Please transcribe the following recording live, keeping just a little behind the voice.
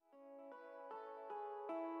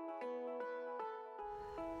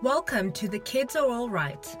Welcome to The Kids Are All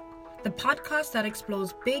Right, the podcast that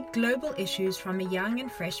explores big global issues from a young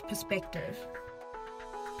and fresh perspective.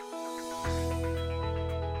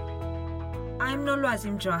 I'm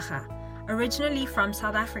Nolwazim Joacha, originally from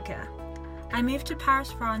South Africa. I moved to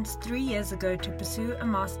Paris, France 3 years ago to pursue a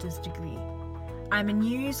master's degree. I'm a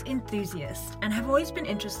news enthusiast and have always been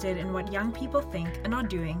interested in what young people think and are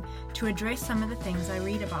doing to address some of the things I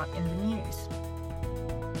read about in the news.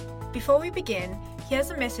 Before we begin,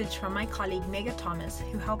 here's a message from my colleague Mega Thomas,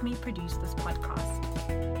 who helped me produce this podcast.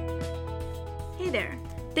 Hey there!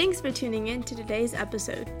 Thanks for tuning in to today's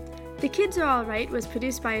episode. The Kids Are All Right was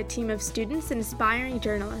produced by a team of students and aspiring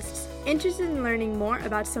journalists interested in learning more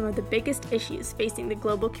about some of the biggest issues facing the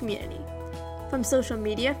global community. From social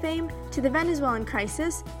media fame to the Venezuelan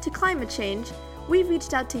crisis to climate change, we've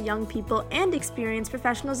reached out to young people and experienced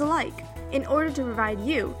professionals alike in order to provide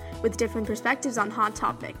you with different perspectives on hot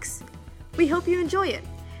topics. We hope you enjoy it.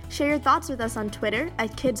 Share your thoughts with us on Twitter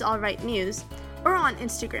at Kids All Right News or on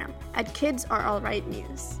Instagram at Kids Are All Right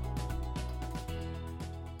News.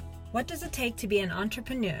 What does it take to be an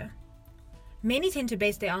entrepreneur? Many tend to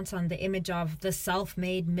base their answer on the image of the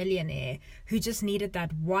self-made millionaire who just needed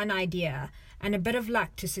that one idea and a bit of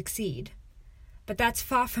luck to succeed. But that's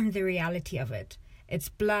far from the reality of it. It's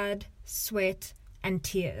blood, sweat, and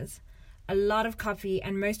tears. A lot of coffee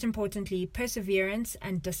and, most importantly, perseverance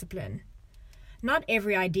and discipline. Not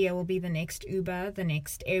every idea will be the next Uber, the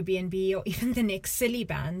next Airbnb, or even the next silly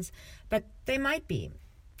bands, but they might be.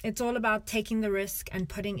 It's all about taking the risk and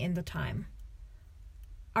putting in the time.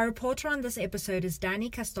 Our reporter on this episode is Dani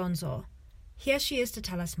Castonzo. Here she is to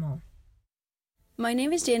tell us more. My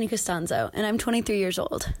name is Dani Castonzo, and I'm 23 years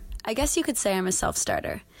old. I guess you could say I'm a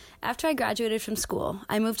self-starter. After I graduated from school,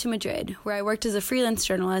 I moved to Madrid, where I worked as a freelance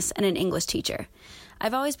journalist and an English teacher.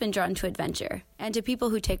 I've always been drawn to adventure and to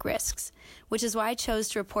people who take risks, which is why I chose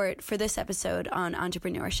to report for this episode on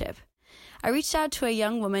entrepreneurship. I reached out to a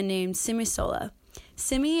young woman named Simisola.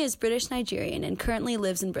 Simi is British-Nigerian and currently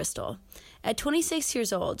lives in Bristol. At 26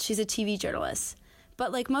 years old, she's a TV journalist.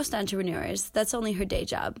 But like most entrepreneurs, that's only her day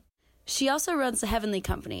job. She also runs the Heavenly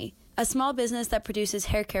Company, a small business that produces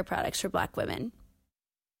hair care products for Black women.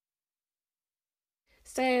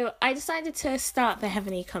 So I decided to start the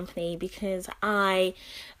Heavenly Company because I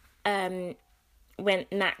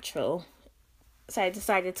went natural. So I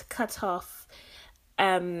decided to cut off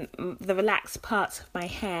the relaxed parts of my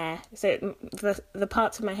hair. So the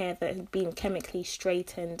parts of my hair that had been chemically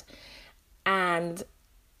straightened, and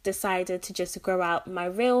decided to just grow out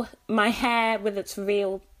my hair with its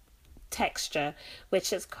real texture,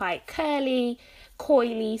 which is quite curly,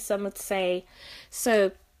 coily, some would say.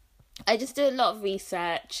 So I just did a lot of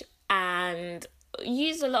research and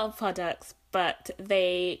used a lot of products, but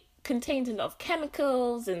they contained a lot of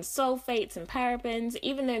chemicals and sulfates and parabens,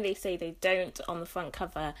 even though they say they don't on the front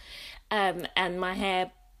cover. And my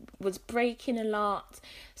hair was breaking a lot.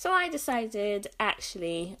 So I decided,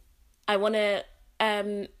 actually, I want to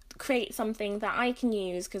create something that I can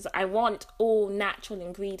use because I want all natural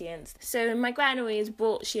ingredients. So my gran always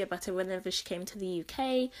bought shea butter whenever she came to the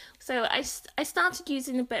UK. So I started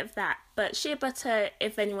using a bit of that. But shea butter,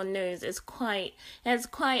 if anyone knows, has quite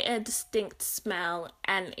a distinct smell,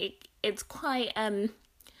 and it's quite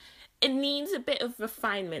it needs a bit of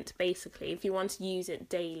refinement, basically, if you want to use it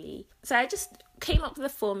daily. So I just came up with a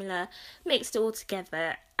formula, mixed it all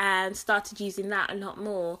together, and started using that a lot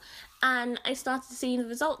more. And I started seeing the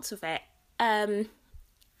results of it.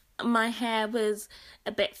 My hair was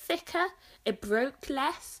a bit thicker, it broke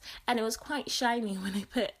less, and it was quite shiny when I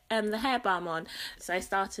put the hair balm on. So I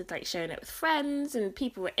started showing it with friends, and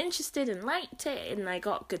people were interested and liked it, and I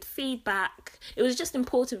got good feedback. It was just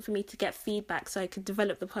important for me to get feedback so I could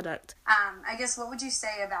develop the product. I guess, what would you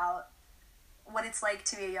say about what it's like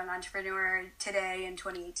to be a young entrepreneur today in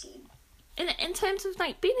 2018? In terms of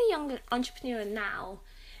being a young entrepreneur now,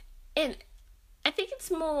 I think it's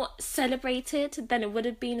more celebrated than it would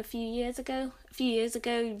have been a few years ago. A few years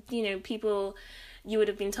ago, people, you would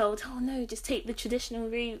have been told, oh no, just take the traditional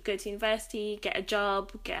route, go to university, get a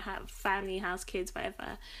job, have family, house, kids,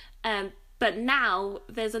 whatever. But now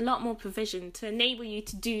there's a lot more provision to enable you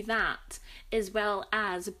to do that, as well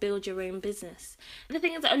as build your own business. The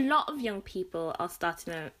thing is that a lot of young people are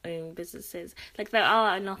starting their own businesses. There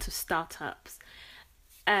are a lot of startups.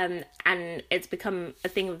 And it's become a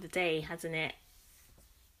thing of the day, hasn't it?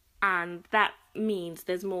 And that means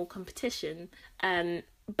there's more competition.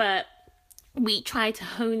 But we try to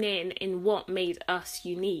hone in what made us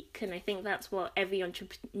unique. And I think that's what every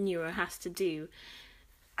entrepreneur has to do.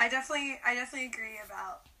 I definitely agree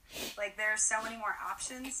about, there are so many more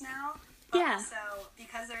options now. But Yeah. also,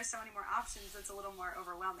 because there are so many more options, it's a little more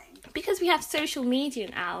overwhelming. Because we have social media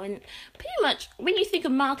now, and pretty much when you think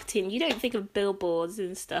of marketing, you don't think of billboards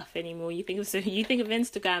and stuff anymore. You think of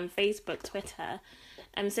Instagram, Facebook, Twitter,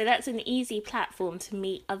 and so that's an easy platform to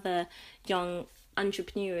meet other young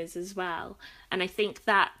entrepreneurs as well. And I think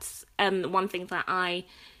that's one thing that I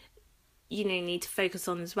need to focus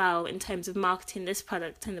on as well in terms of marketing this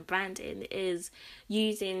product and the branding is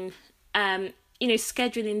using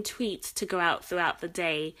scheduling tweets to go out throughout the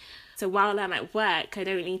day. So while I'm at work, I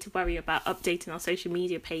don't need to worry about updating our social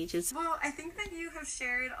media pages. Well, I think that you have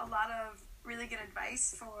shared a lot of really good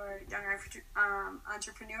advice for young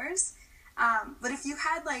entrepreneurs. But if you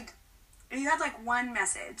had one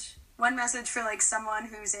message for like someone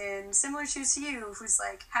who's in similar shoes to you, who's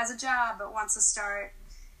like has a job but wants to start,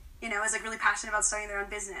 is like really passionate about starting their own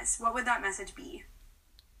business, what would that message be?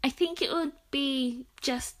 I think it would be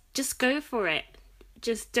just go for it.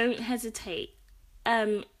 Just don't hesitate.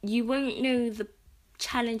 You won't know the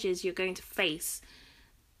challenges you're going to face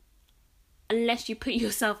unless you put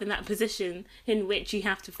yourself in that position in which you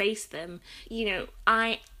have to face them.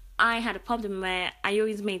 I had a problem where I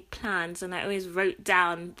always made plans and I always wrote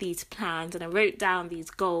down these plans and I wrote down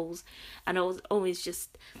these goals and I was always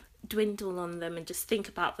just dwindle on them and just think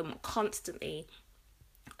about them constantly.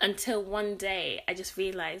 Until one day I just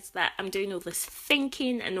realised that I'm doing all this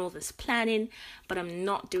thinking and all this planning, but I'm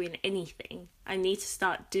not doing anything. I need to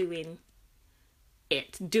start doing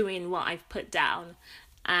what I've put down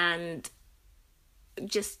and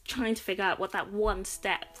just trying to figure out what that one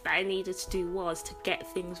step that I needed to do was to get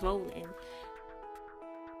things rolling.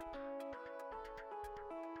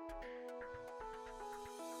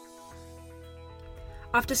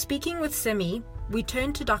 After speaking with Simi, we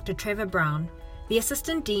turned to Dr. Trevor Brown, the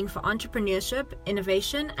Assistant Dean for Entrepreneurship,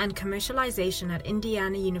 Innovation and Commercialization at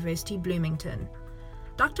Indiana University Bloomington.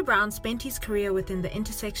 Dr. Brown spent his career within the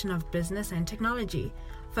intersection of business and technology,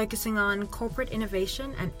 focusing on corporate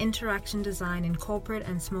innovation and interaction design in corporate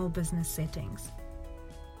and small business settings.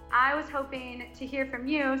 I was hoping to hear from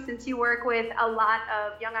you, since you work with a lot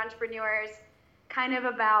of young entrepreneurs, kind of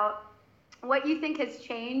about what you think has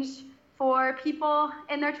changed for people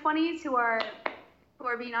in their 20s who are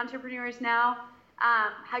being entrepreneurs now,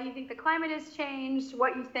 how you think the climate has changed,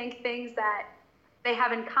 what you think things that they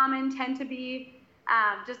have in common tend to be.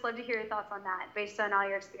 Just love to hear your thoughts on that based on all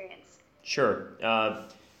your experience. Sure.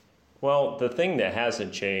 Well, the thing that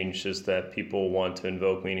hasn't changed is that people want to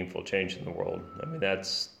invoke meaningful change in the world. I mean,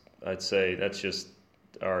 I'd say that's just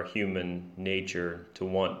our human nature to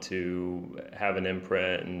want to have an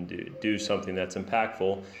imprint and do something that's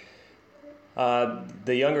impactful.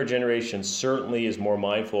 The younger generation certainly is more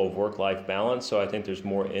mindful of work-life balance, so I think there's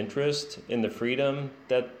more interest in the freedom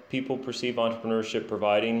that people perceive entrepreneurship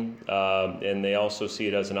providing, and they also see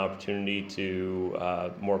it as an opportunity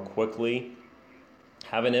to more quickly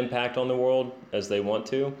have an impact on the world as they want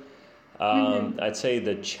to. I'd say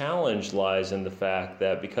the challenge lies in the fact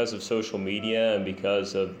that because of social media and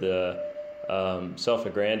because of the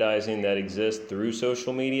self-aggrandizing that exists through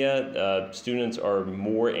social media, students are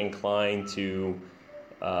more inclined to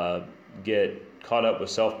get caught up with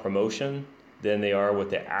self-promotion than they are with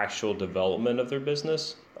the actual development of their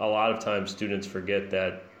business. A lot of times students forget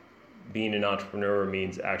that being an entrepreneur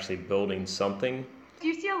means actually building something. Do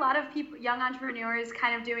you see a lot of people, young entrepreneurs,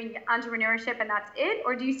 kind of doing entrepreneurship and that's it?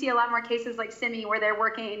 Or do you see a lot more cases like Simi where they're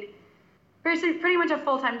working pretty much a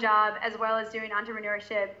full-time job as well as doing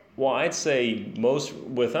entrepreneurship? Well, I'd say most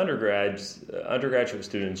with undergraduate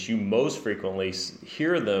students, you most frequently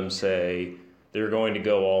hear them say they're going to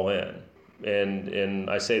go all in. And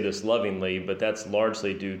I say this lovingly, but that's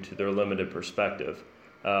largely due to their limited perspective.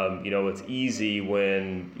 It's easy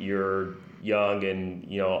when you're young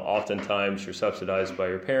and, oftentimes you're subsidized by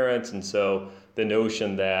your parents. And so the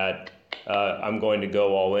notion that I'm going to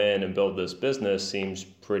go all in and build this business seems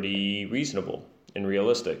pretty reasonable and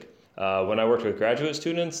realistic. When I worked with graduate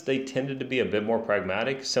students, they tended to be a bit more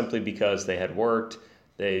pragmatic simply because they had worked,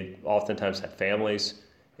 they oftentimes had families,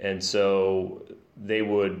 and so they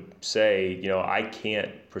would say, I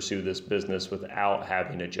can't pursue this business without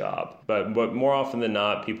having a job. But more often than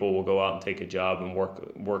not, people will go out and take a job and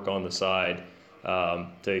work on the side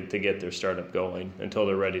to get their startup going until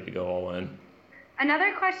they're ready to go all in.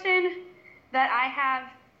 Another question that I have,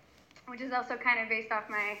 which is also kind of based off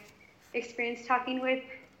my experience talking with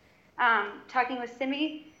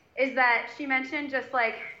Simi, is that she mentioned just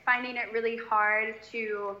like finding it really hard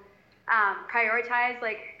to prioritize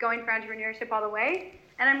like going for entrepreneurship all the way.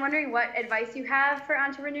 And I'm wondering what advice you have for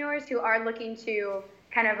entrepreneurs who are looking to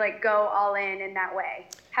kind of like go all in that way.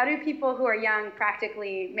 How do people who are young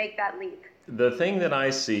practically make that leap? The thing that I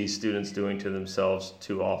see students doing to themselves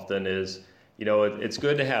too often is, it's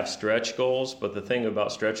good to have stretch goals, but the thing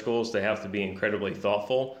about stretch goals, they have to be incredibly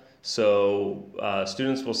thoughtful. So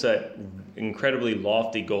students will set incredibly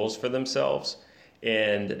lofty goals for themselves,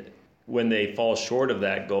 and when they fall short of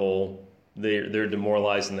that goal, they're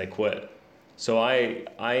demoralized and they quit. So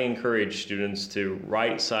I encourage students to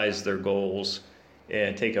right-size their goals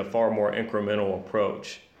and take a far more incremental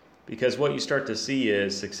approach. Because what you start to see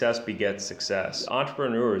is success begets success.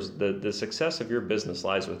 Entrepreneurs, the success of your business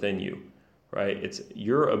lies within you, right? It's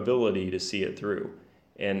your ability to see it through.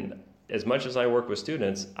 And as much as I work with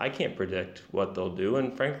students, I can't predict what they'll do.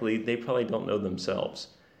 And frankly, they probably don't know themselves.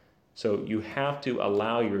 So you have to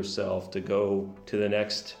allow yourself to go to the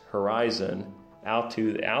next horizon, out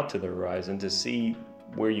to the horizon, to see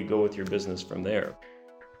where you go with your business from there.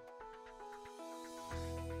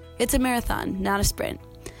 It's a marathon, not a sprint.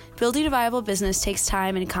 Building a viable business takes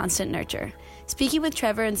time and constant nurture. Speaking with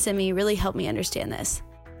Trevor and Simi really helped me understand this.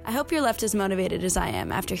 I hope you're left as motivated as I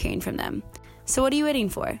am after hearing from them. So what are you waiting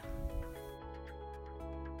for?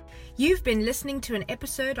 You've been listening to an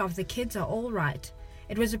episode of The Kids Are All Right.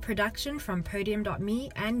 It was a production from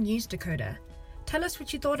Podium.me and News Dakota. Tell us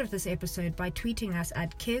what you thought of this episode by tweeting us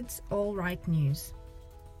at Kids All Right News.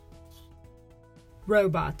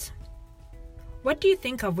 Robot. What do you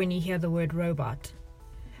think of when you hear the word robot?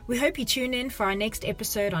 We hope you tune in for our next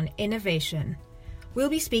episode on innovation. We'll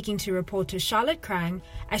be speaking to reporter Charlotte Krang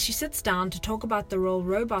as she sits down to talk about the role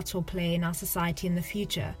robots will play in our society in the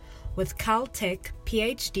future with Caltech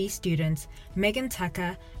PhD students Megan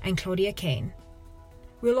Tucker and Claudia Kane.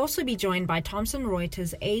 We'll also be joined by Thomson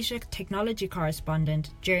Reuters Asia technology correspondent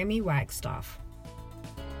Jeremy Wagstaff.